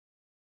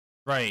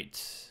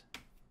Right.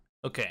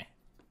 Okay.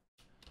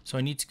 So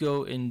I need to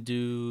go and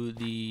do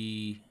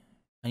the...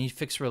 I need to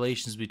fix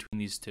relations between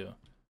these two.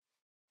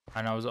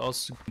 And I was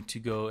also going to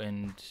go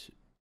and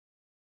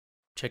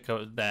check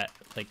out that,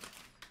 like...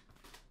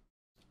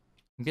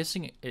 I'm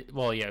guessing it...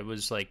 Well, yeah, it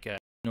was like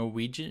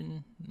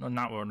Norwegian? No,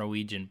 not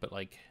Norwegian, but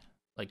like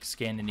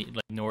Scandinavian,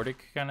 like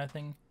Nordic kind of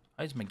thing.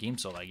 Why is my game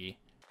so laggy?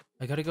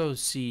 I gotta go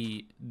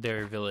see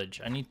their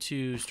village. I need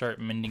to start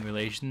mending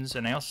relations,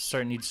 and I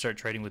also need to start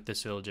trading with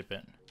this village a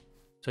bit.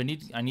 So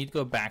I need to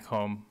go back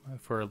home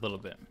for a little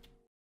bit.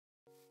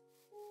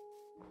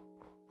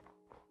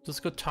 Let's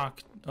go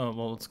talk. Oh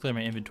well, let's clear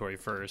my inventory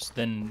first.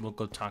 Then we'll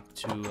go talk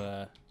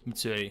to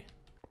Mitsuri.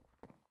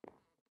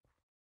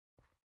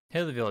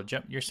 Hail the village.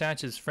 Yep, your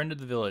status is friend of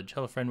the village.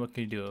 Hello, friend. What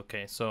can you do?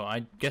 Okay, so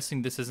I'm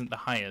guessing this isn't the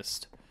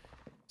highest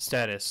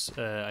status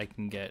I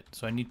can get,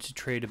 so I need to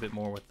trade a bit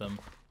more with them.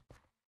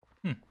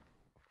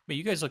 But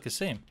you guys look the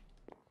same.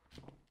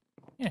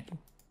 Yeah.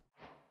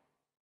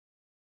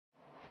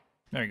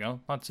 There you go.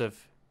 Lots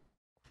of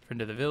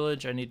friend of the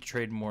village. I need to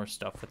trade more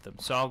stuff with them,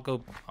 so I'll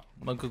go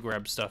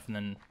grab stuff, and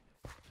then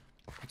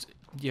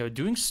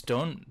doing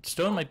stone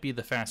might be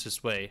the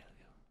fastest way.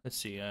 Let's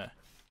see.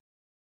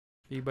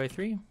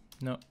 3x3.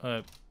 No.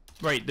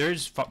 Right.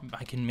 There's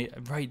I can make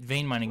right.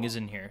 Vein mining is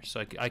in here,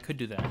 so I could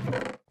do that.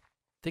 I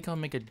think I'll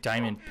make a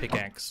diamond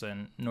pickaxe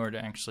in order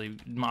to actually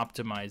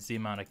optimize the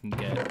amount I can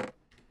get.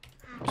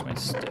 Where's my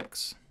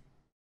sticks?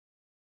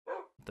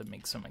 That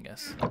makes some, I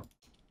guess.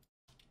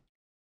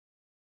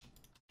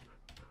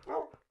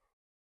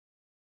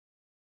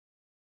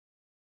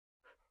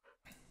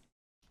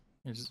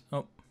 There's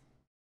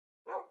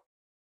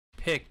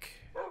pick.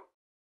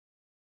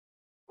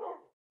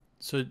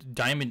 So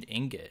diamond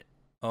ingot.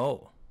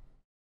 Oh.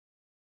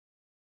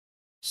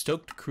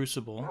 Stoked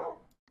crucible.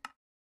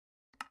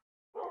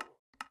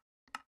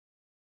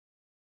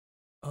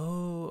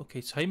 Oh,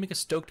 okay. So how do you make a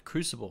stoked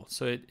crucible?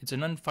 So it's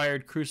an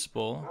unfired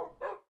crucible.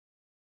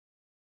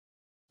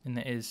 And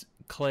that is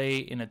clay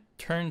in a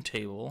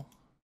turntable.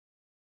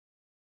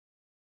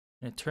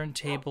 And a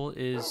turntable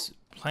is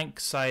plank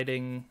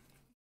siding,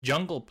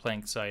 jungle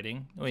plank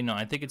siding. Oh, wait, no,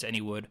 I think it's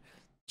any wood.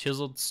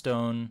 Chiseled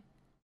stone.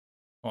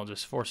 Well,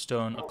 just 4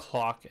 stone, a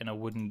clock, and a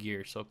wooden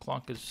gear. So a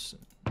clock is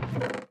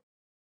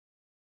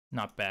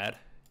not bad.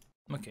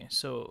 Okay,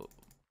 so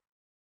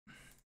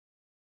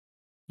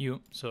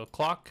a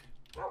clock.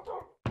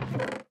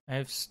 I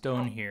have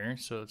stone here,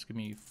 so it's gonna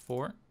be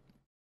 4.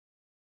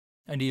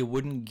 I need a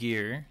wooden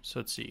gear, so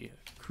let's see.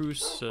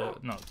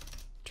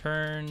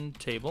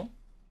 Turntable.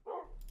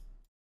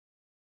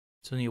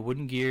 So I need a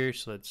wooden gear,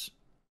 so that's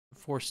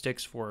 4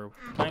 sticks, 4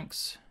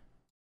 planks,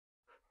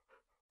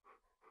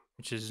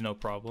 which is no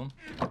problem.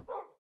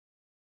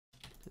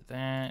 Do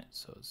that.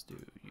 So let's do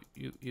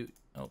you.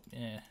 Oh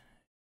yeah.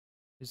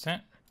 Is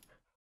that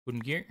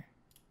wooden gear?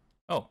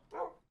 Oh,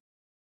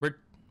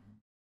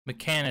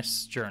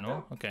 Mechanist's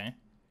journal. Okay.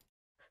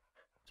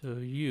 So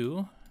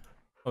you.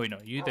 Oh wait, no.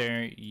 You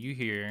there. You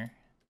here.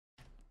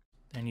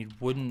 I need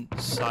wooden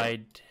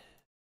side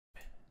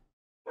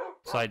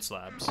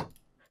slabs.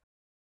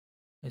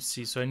 Let's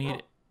see. So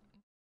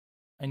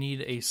I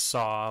need a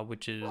saw,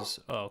 which is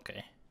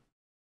okay.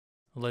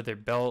 A leather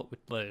belt with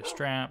leather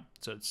strap.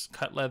 So it's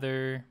cut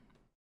leather.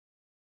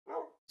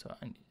 So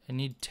I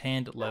need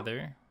tanned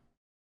leather.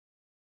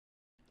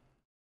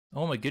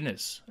 Oh my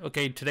goodness.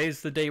 Okay,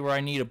 today's the day where I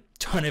need a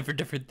ton of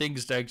different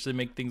things to actually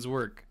make things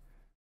work.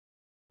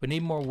 We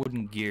need more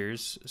wooden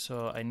gears,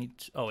 so I need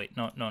oh wait,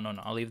 no.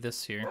 I'll leave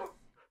this here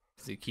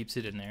because it keeps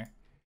it in there.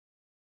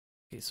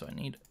 Okay, so I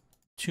need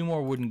 2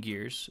 more wooden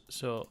gears.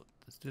 So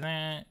let's do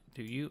that.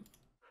 Do you?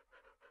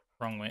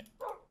 Wrong way.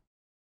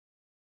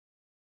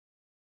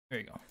 There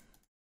you go.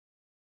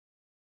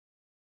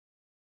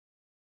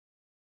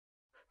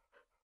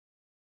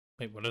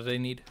 Wait, what do they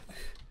need?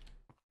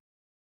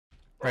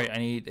 Right, I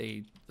need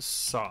a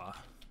saw.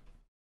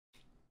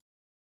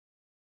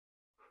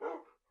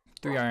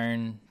 3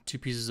 iron, 2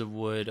 pieces of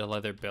wood, a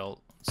leather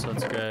belt. So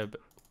let's grab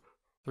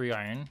 3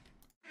 iron.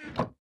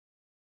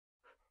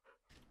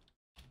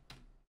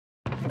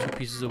 2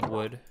 pieces of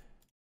wood.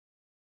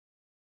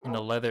 And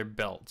a leather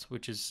belt,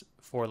 which is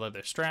 4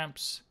 leather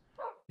straps,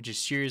 which is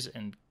shears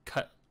and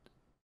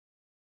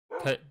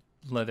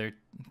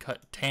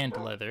tanned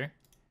leather.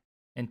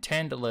 And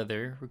tanned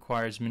leather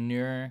requires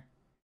manure,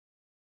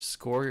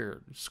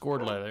 scored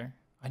leather.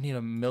 I need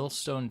a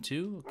millstone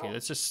too? Okay,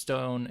 that's just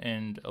stone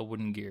and a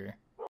wooden gear.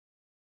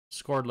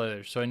 Scored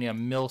leather, so I need a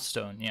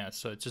millstone. Yeah,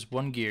 so it's just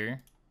 1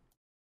 gear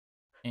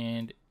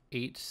and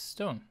 8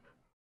 stone.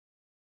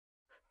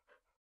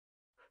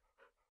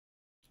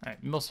 Alright,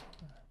 a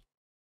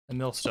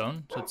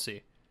millstone. So let's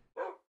see.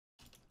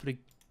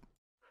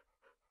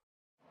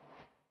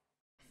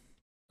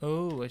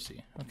 Oh, I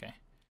see. Okay.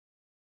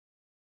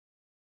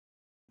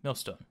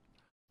 Millstone.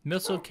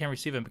 Millstone can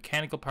receive a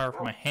mechanical power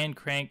from a hand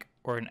crank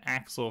or an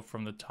axle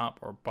from the top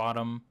or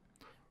bottom.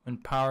 When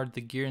powered,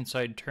 the gear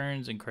inside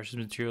turns and crushes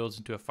materials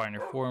into a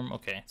finer form.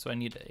 Okay, so I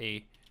need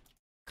a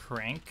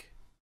crank.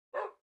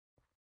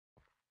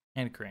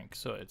 Hand crank.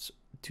 So it's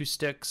 2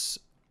 sticks,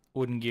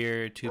 wooden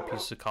gear, 2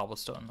 pieces of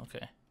cobblestone.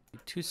 Okay.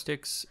 2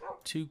 sticks,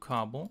 2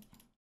 cobble,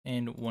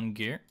 and 1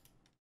 gear.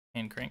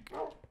 Hand crank.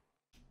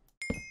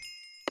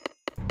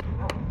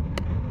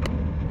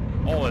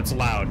 Oh, it's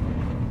loud.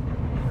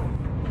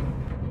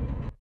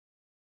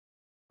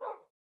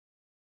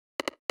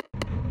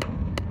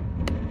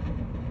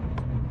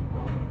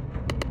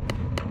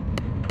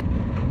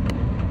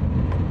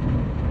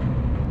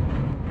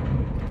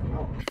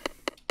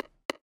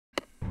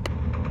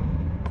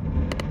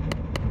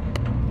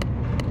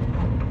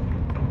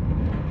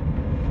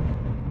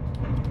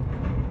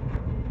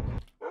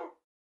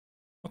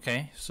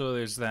 Okay, so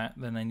there's that.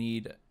 Then I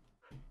need,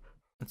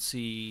 let's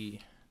see.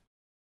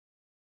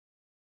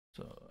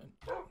 So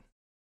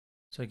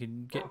I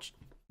can get,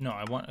 no,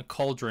 I want a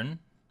cauldron.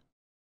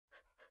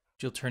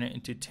 You'll turn it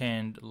into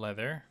tanned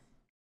leather.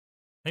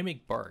 How do you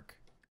make bark?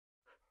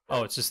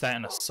 Oh, it's just that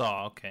and a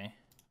saw, okay.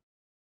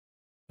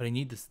 But I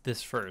need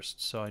this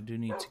first, so I do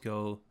need to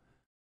go.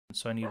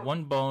 So I need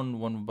 1 bone,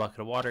 1 bucket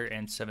of water,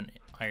 and 7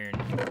 iron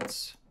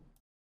ingots.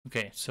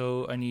 Okay,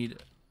 so I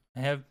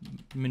have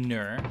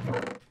manure.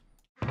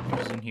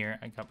 Which is in here.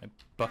 I got my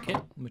bucket,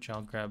 which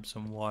I'll grab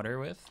some water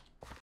with.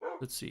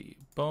 Let's see.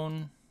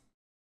 Bone,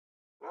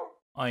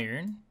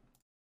 iron,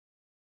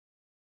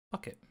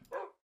 bucket.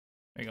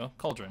 There you go.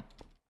 Cauldron.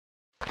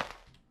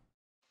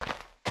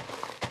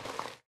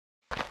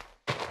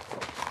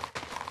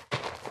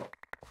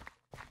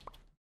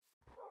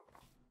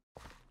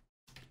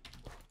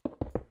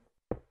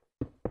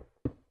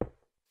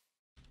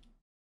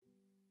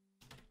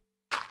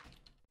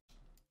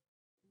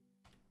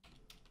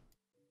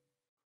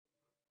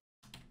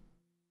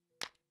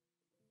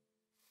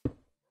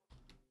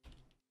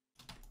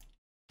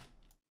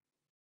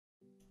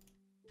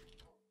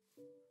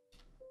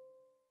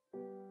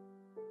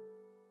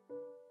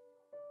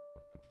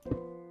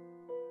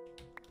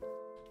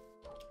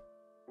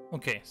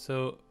 Okay,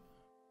 so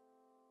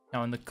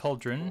now in the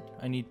cauldron,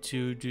 I need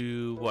to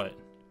do what?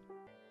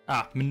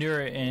 Ah,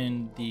 manure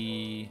and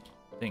the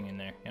thing in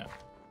there, yeah.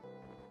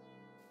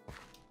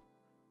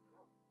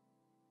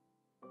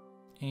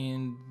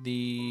 And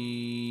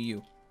the...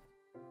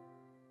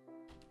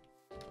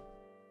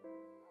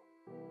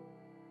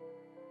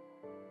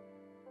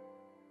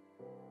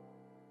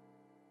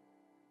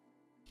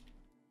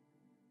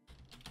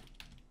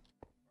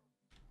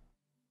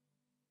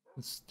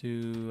 Let's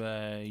do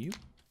you.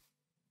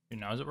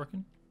 Now is it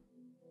working?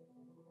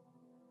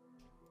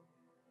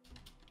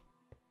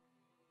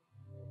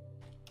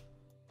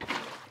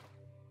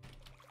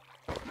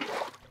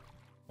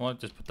 Well,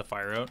 just put the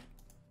fire out.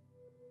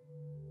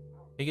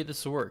 To get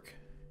this to work,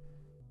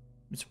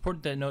 it's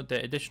important to note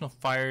that additional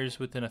fires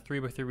within a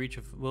 3x3 reach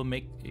will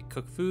make it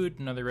cook food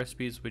and other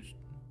recipes which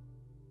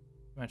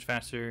much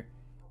faster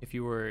if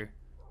you were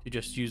to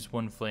just use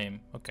 1 flame.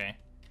 Okay.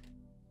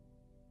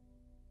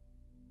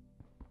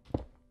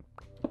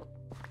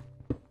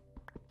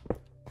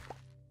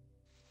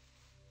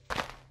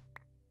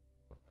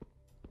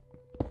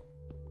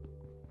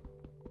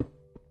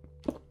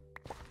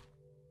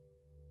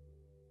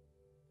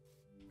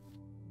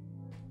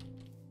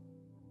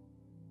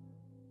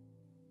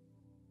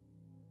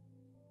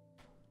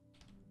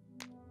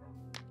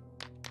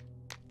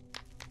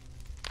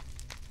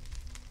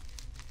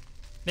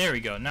 There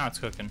we go, now it's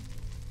cooking.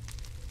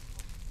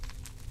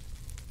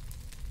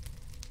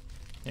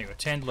 There you go,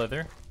 tanned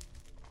leather.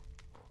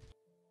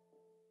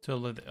 So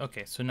leather,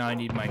 okay, so now I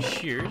need my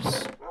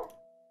shears.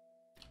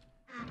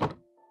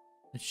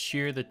 Let's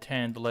shear the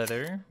tanned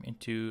leather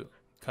into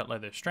cut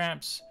leather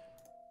straps.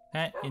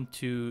 That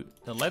into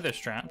the leather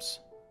straps.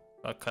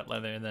 Cut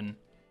leather, then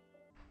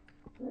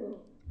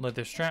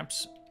leather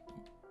straps.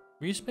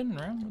 Were you spinning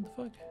around? What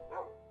the fuck?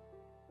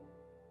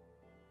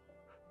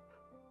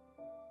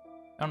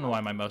 I don't know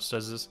why my mouse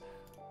does this.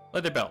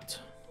 Leather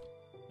belt.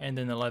 And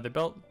then the leather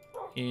belt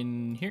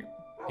in here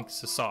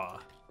makes a saw.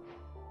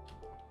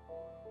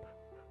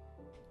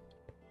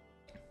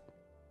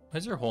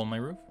 Is there a hole in my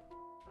roof?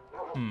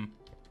 Put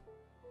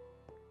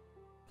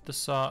the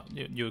saw.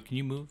 Yo, can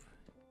you move?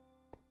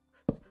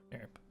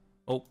 There.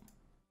 Oh.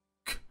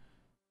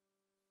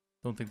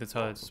 Don't think that's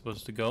how it's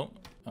supposed to go.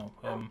 Oh,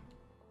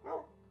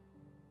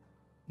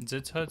 is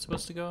this how it's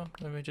supposed to go?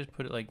 Let me just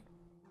put it like...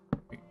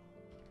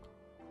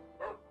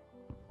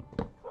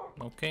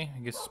 Okay, I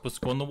guess it's supposed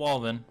to go on the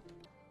wall then.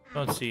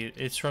 Let's see,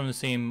 it's from the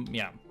same,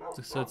 yeah.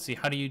 So let's see,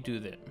 how do you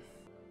do that?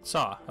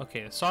 Saw.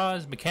 Okay, the saw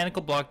is a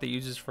mechanical block that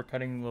uses for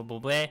cutting blah blah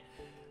blah.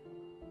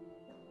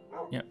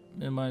 Yep,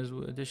 minimize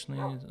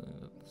additionally.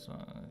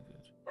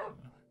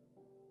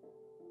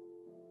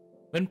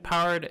 When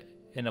powered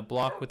and a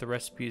block with the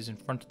recipe is in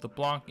front of the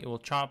block, it will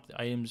chop the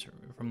items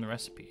from the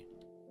recipe.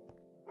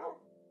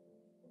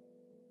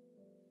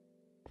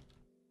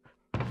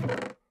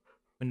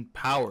 When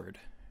powered.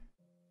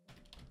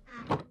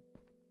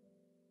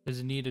 Does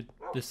it need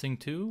this thing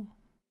too?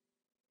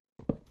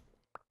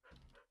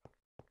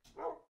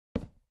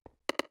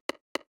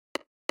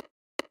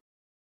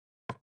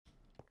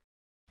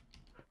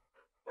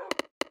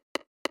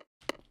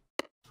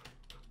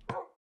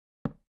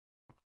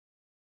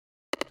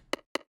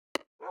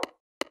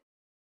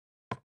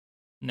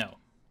 No.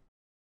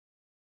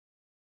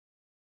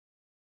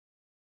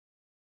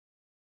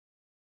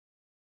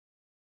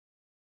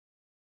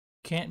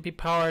 Can't be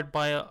powered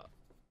by a...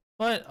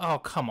 What? Oh,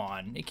 come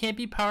on. It can't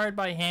be powered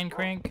by hand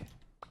crank?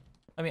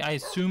 I mean, I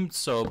assumed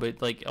so,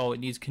 but like, oh, it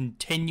needs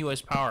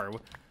continuous power.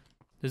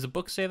 Does the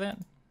book say that?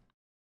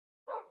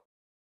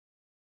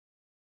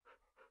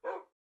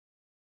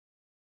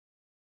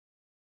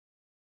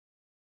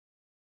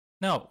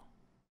 No.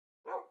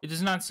 It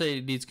does not say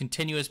it needs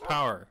continuous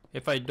power.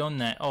 If I'd done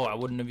that, oh, I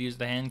wouldn't have used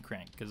the hand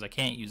crank, because I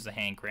can't use the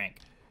hand crank.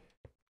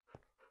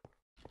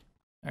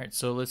 Alright,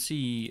 so let's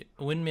see.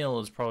 Windmill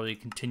is probably a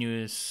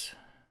continuous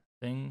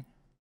thing.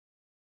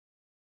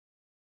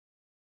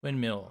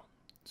 Windmill.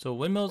 So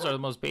windmills are the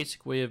most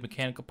basic way of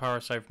mechanical power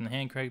aside from the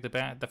hand crank.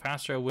 The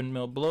faster a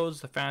windmill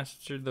blows, the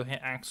faster the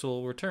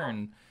axle will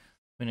turn.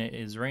 When it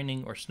is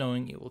raining or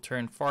snowing, it will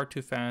turn far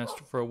too fast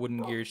for a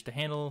wooden gears to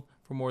handle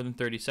for more than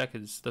 30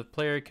 seconds. The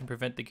player can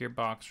prevent the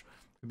gearbox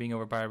from being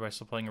overpowered by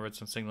supplying a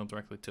redstone signal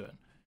directly to it.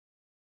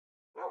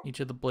 Each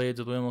of the blades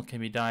of the windmill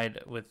can be dyed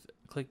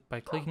by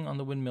clicking on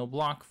the windmill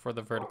block for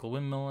the vertical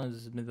windmill.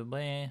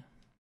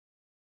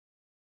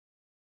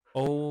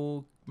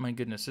 Oh my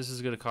goodness, this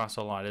is going to cost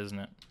a lot, isn't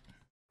it?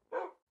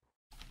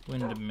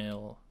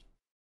 Windmill.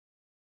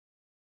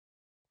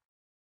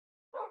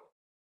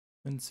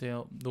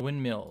 Windsail. The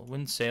windmill.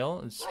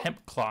 Windsail is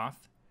hemp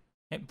cloth,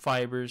 hemp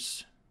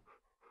fibers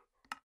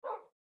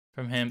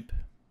from hemp.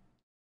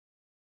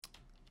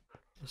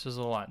 This is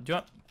a lot.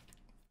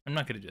 I'm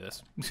not going to do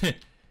this.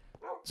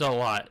 It's a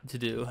lot to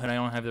do, and I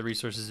don't have the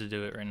resources to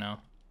do it right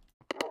now.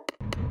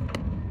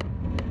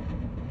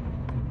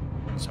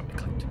 Somebody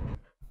clicked.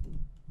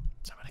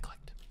 Somebody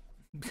clicked.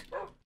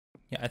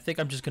 Yeah, I think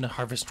I'm just going to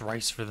harvest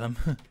rice for them.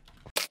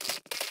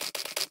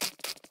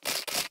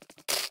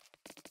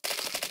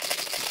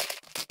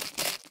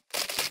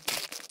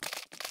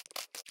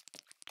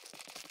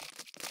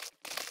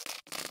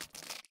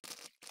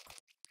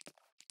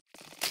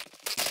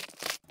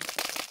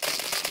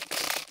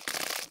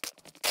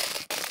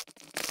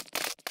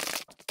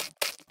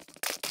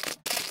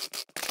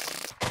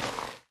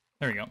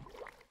 There we go.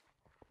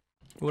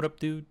 What up,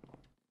 dude?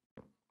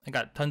 I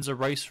got tons of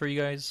rice for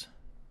you guys.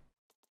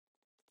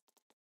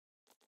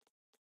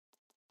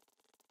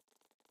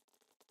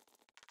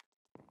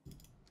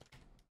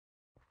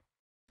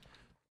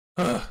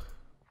 Ugh.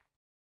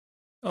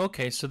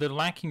 Okay, so they're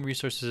lacking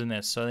resources in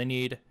this, so they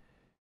need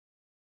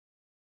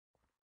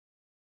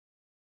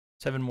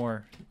 7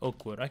 more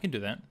oak wood. I can do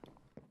that.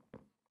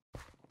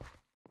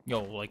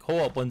 Yo, like,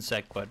 hold up 1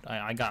 sec, but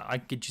I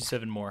can get you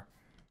 7 more.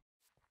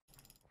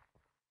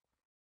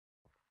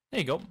 There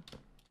you go.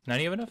 Now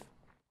do you have enough?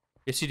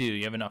 Yes, you do.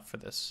 You have enough for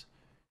this.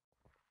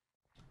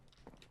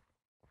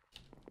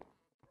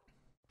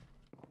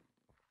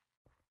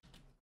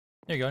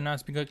 There you go. Now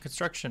it's begun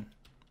construction.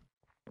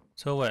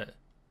 So what?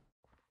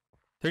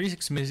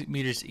 36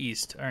 meters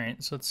east.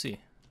 Alright, so let's see.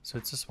 So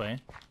it's this way.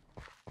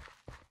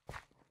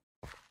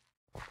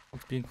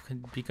 It's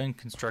begun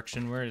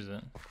construction. Where is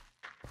it?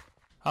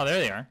 Oh, there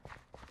they are.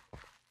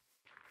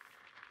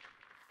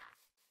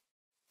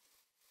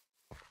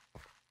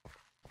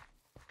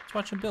 Let's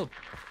watch them build.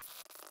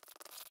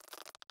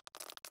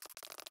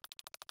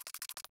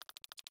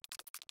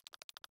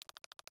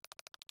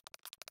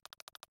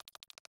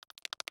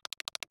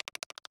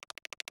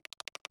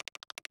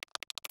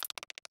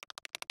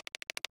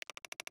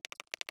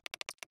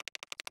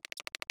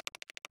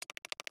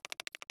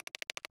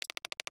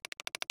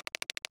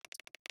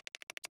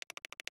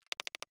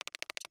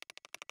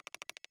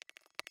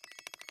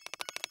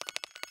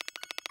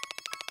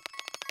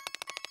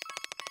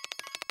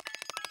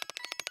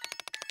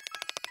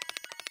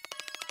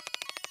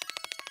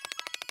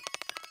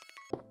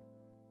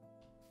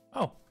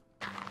 Oh.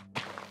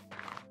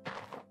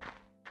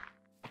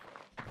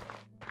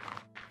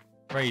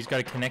 Right, he's got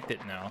to connect it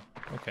now.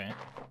 Okay.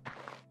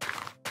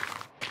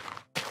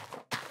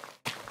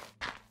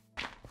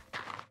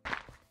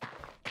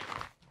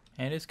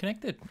 And it's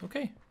connected.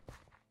 Okay.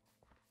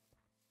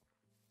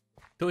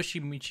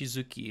 Toshi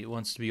Michizuki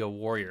wants to be a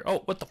warrior.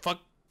 Oh, what the fuck?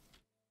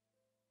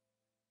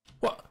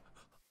 What?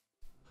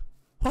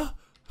 What?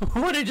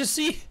 What did I just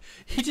see?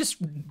 He just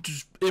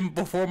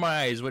before my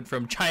eyes went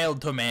from child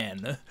to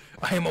man.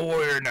 I am a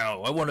warrior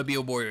now. I want to be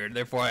a warrior,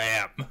 therefore I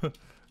am.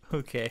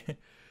 Okay.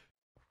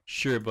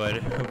 Sure,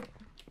 bud.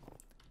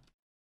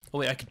 Oh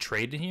wait, I could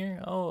trade in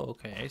here? Oh,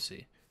 okay, I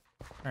see.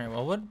 Alright,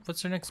 well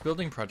what's their next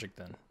building project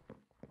then?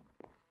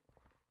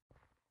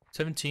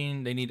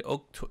 17, they need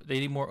they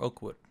need more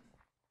oak wood.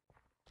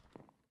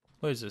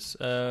 What is this?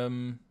 A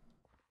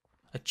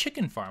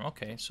chicken farm,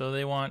 okay. So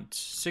they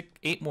want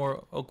 8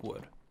 more oak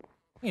wood.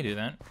 We can do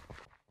that.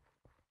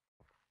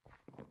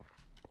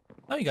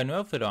 Oh, you got a new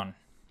outfit on.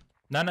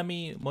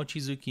 Nanami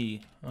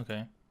Mochizuki.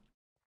 Okay.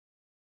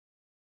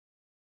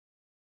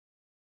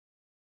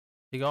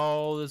 Take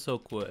all this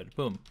oak wood.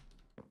 Boom.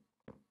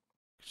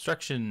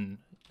 Construction.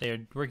 They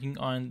are working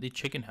on the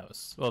chicken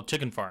house. Well,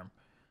 chicken farm.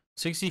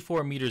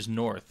 64 meters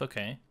north.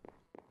 Okay.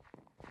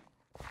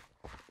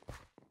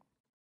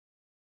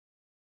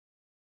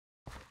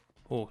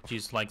 Oh,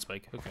 geez, lag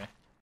spike. Okay.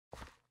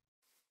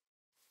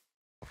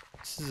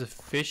 This is a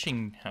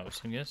fishing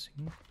house, I'm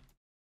guessing.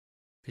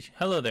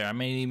 Hello there,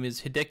 my name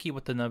is Hideki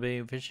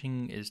Watanabe.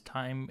 Fishing is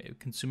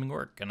time-consuming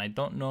work, and I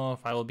don't know if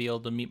I will be able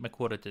to meet my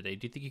quota today.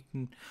 Do you think you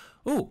can...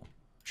 Oh,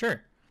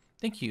 sure.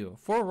 Thank you.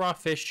 4 raw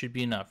fish should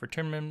be enough.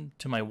 Return them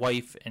to my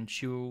wife, and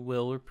she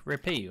will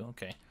repay you.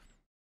 Okay.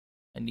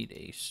 I need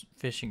a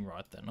fishing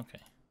rod then.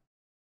 Okay.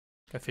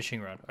 A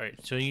fishing rod.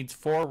 Alright, so he needs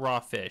 4 raw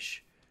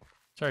fish.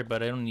 Sorry,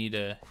 but I don't need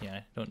a...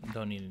 Yeah,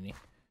 don't need any.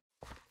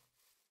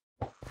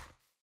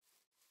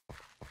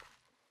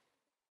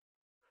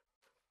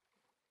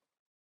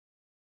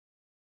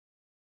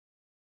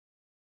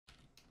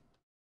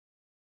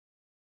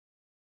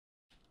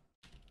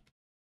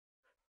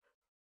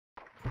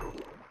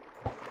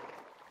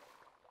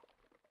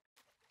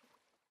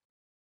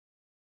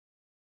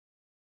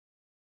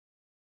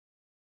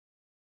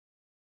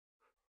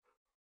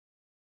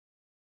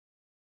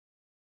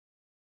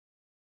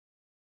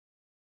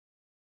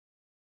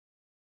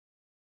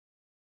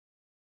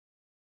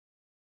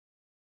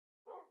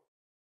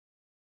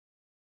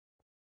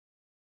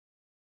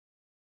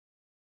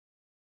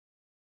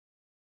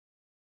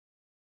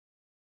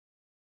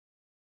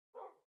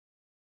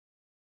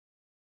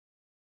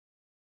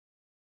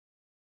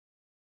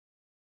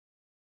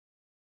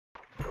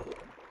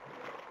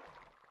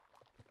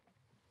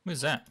 What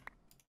is that?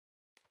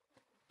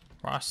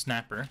 Raw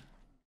snapper.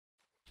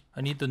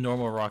 I need the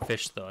normal raw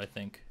fish though, I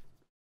think.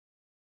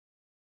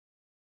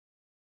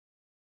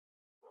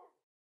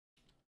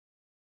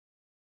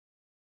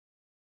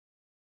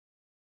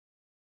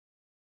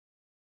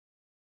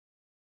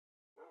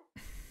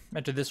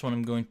 After this one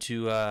I'm going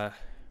to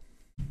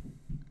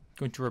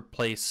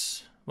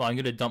replace, well, I'm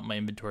going to dump my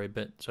inventory a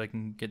bit so I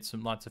can get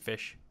lots of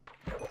fish.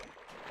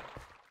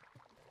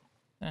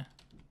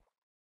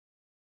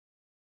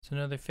 It's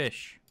another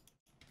fish.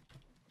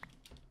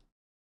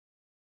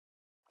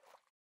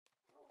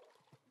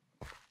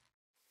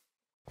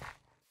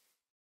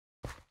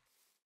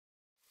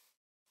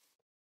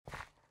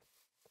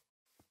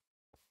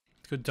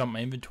 Let's go dump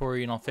my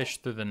inventory and I'll fish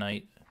through the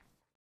night.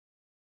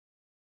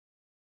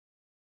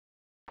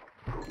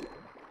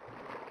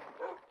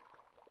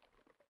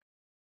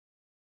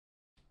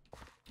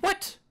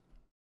 What?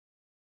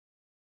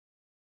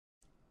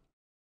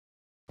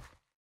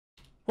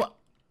 What?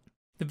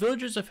 The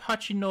villagers of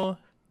Hachino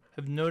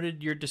have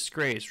noted your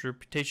disgrace.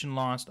 Reputation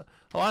lost.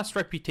 I lost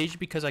reputation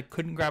because I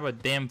couldn't grab a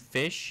damn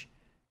fish?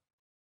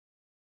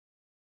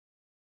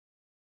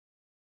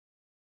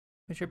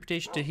 Which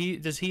reputation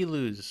does he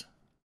lose?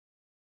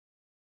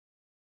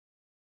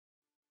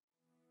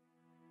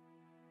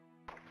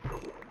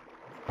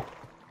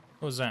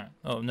 What was that?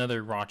 Oh,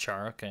 another raw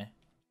char. Okay.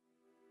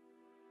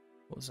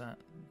 What was that?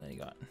 That you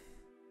got?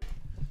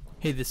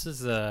 Hey, this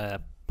is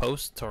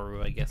post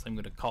Tooru, I guess I'm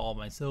gonna call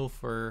myself,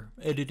 for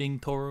editing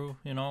Tooru,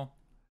 you know.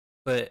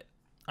 But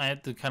I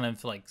had to kind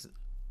of like,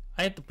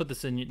 I had to put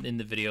this in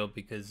the video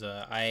because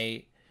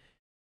I'm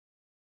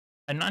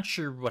not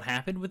sure what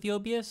happened with the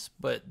OBS,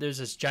 but there's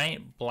this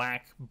giant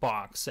black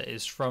box that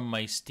is from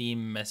my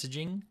Steam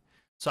messaging.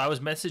 So I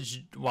was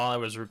messaged while I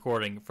was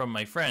recording from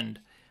my friend,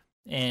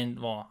 and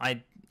well,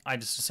 I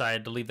just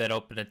decided to leave that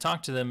open and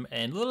talk to them,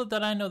 and little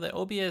did I know that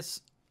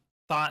OBS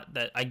thought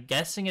that, I'm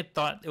guessing it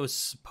thought it was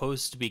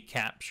supposed to be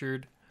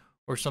captured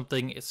or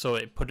something, so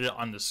it put it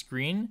on the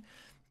screen,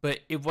 but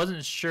it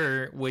wasn't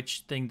sure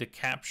which thing to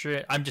capture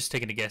it. I'm just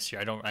taking a guess here.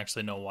 I don't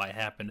actually know why it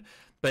happened,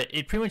 but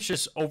it pretty much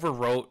just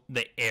overwrote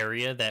the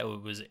area that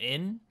it was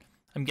in.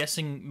 I'm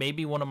guessing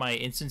maybe one of my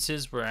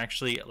instances were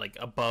actually like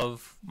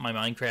above my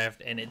Minecraft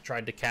and it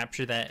tried to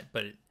capture that,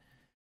 but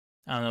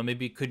I don't know,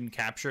 maybe it couldn't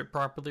capture it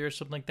properly or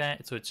something like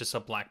that, so it's just a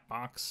black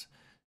box.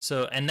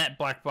 So, and that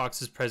black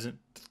box is present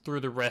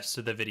through the rest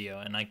of the video,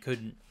 and I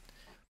couldn't...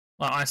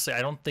 Well, honestly,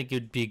 I don't think it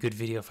would be a good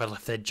video if I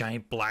left that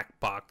giant black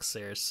box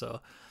there,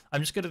 so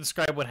I'm just going to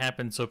describe what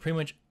happened. So pretty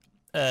much,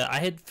 I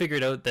had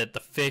figured out that the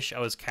fish I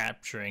was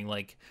capturing,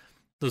 like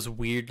those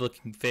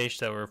weird-looking fish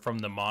that were from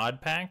the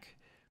mod pack,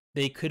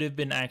 they could have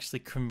been actually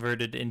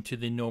converted into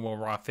the normal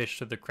raw fish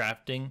for the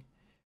crafting,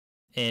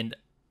 and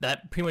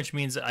that pretty much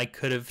means that I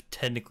could have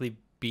technically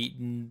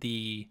beaten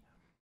the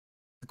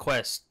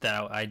quest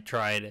that I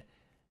tried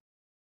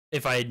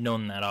if I had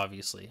known that,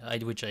 obviously,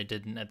 which I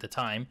didn't at the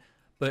time.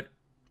 But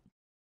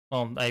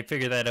well, I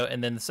figured that out.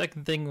 And then the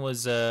second thing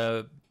was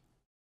I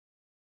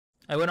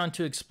went on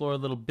to explore a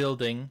little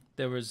building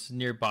that was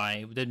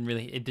nearby. It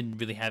didn't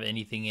really have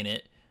anything in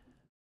it,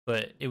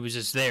 but it was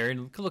just there.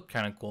 It looked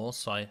kind of cool,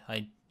 so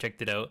I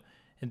checked it out.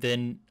 And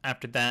then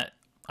after that,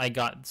 I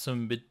got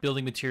some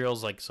building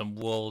materials, like some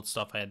wool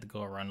stuff I had to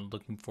go around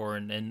looking for,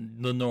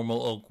 and the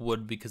normal oak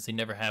wood, because they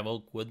never have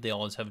oak wood. They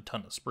always have a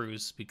ton of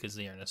spruce because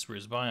they are in a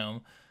spruce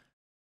biome.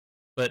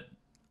 But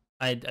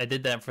I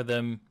did that for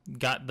them,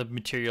 got the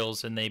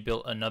materials, and they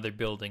built another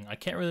building. I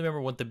can't really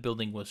remember what the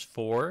building was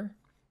for,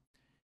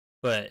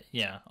 but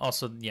yeah.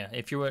 Also, yeah,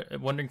 if you're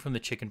wondering from the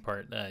chicken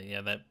part,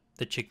 yeah,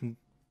 the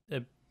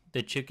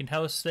chicken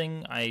house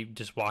thing, I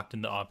just walked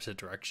in the opposite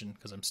direction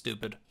because I'm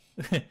stupid.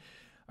 All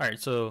right,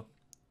 so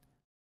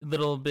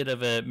little bit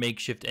of a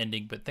makeshift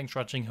ending. But thanks for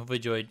watching. Hope you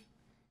enjoyed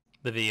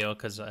the video,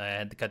 because I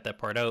had to cut that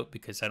part out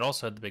because I'd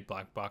also had the big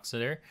black box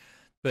there.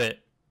 But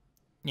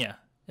yeah,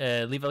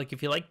 leave a like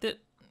if you liked it,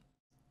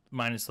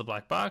 minus the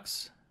black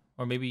box,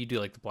 or maybe you do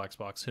like the black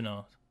box. Who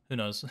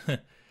knows?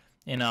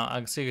 And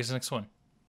I'll see you guys next one.